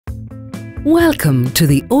Welcome to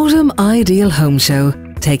the Autumn Ideal Home Show,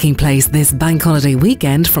 taking place this bank holiday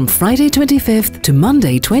weekend from Friday 25th to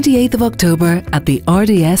Monday 28th of October at the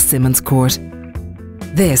RDS Simmons Court.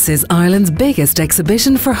 This is Ireland's biggest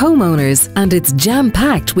exhibition for homeowners, and it's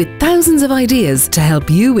jam-packed with thousands of ideas to help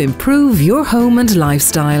you improve your home and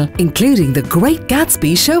lifestyle, including the Great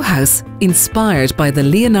Gatsby Show House, inspired by the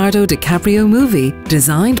Leonardo DiCaprio movie,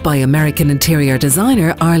 designed by American interior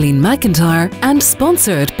designer Arlene McIntyre, and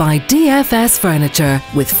sponsored by DFS Furniture,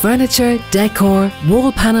 with furniture, decor,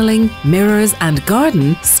 wall paneling, mirrors and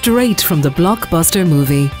garden straight from the blockbuster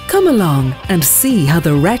movie. Come along and see how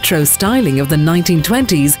the retro styling of the 1920s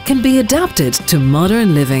can be adapted to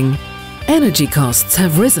modern living. Energy costs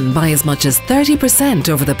have risen by as much as 30%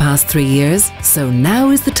 over the past 3 years, so now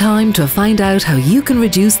is the time to find out how you can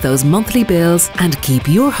reduce those monthly bills and keep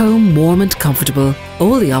your home warm and comfortable.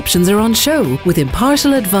 All the options are on show, with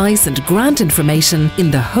impartial advice and grant information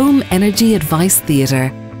in the Home Energy Advice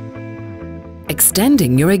Theatre.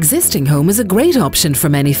 Extending your existing home is a great option for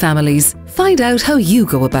many families. Find out how you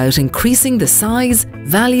go about increasing the size,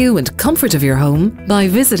 value and comfort of your home by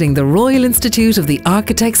visiting the Royal Institute of the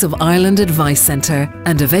Architects of Ireland Advice Centre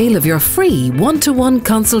and avail of your free one-to-one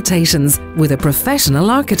consultations with a professional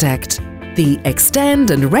architect. The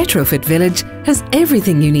Extend and Retrofit Village has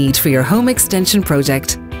everything you need for your home extension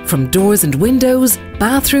project, from doors and windows,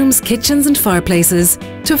 bathrooms, kitchens and fireplaces,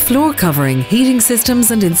 to floor covering, heating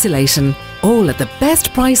systems and insulation, all at the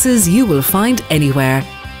best prices you will find anywhere.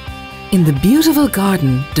 In the beautiful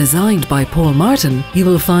garden, designed by Paul Martin, you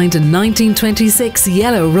will find a 1926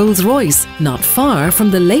 yellow Rolls-Royce, not far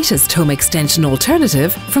from the latest home extension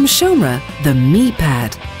alternative from Shomra, the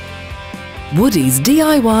MePad. Woody's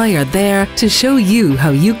DIY are there to show you how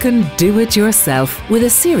you can do it yourself with a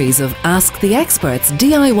series of Ask the Experts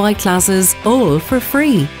DIY classes, all for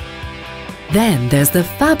free. Then there's the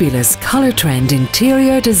fabulous Colour Trend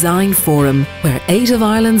Interior Design Forum, where 8 of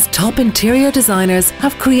Ireland's top interior designers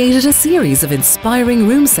have created a series of inspiring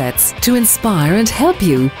room sets to inspire and help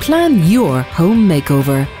you plan your home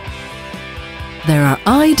makeover. There are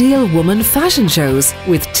Ideal Woman fashion shows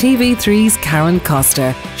with TV3's Karen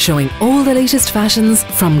Coster, showing all the latest fashions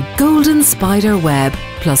from Golden Spider Web,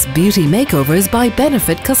 plus beauty makeovers by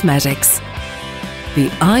Benefit Cosmetics. The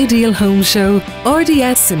Ideal Home Show,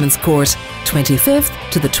 RDS Simmons Court, 25th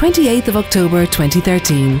to the 28th of October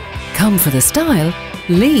 2013. Come for the style,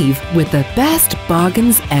 leave with the best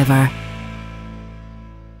bargains ever.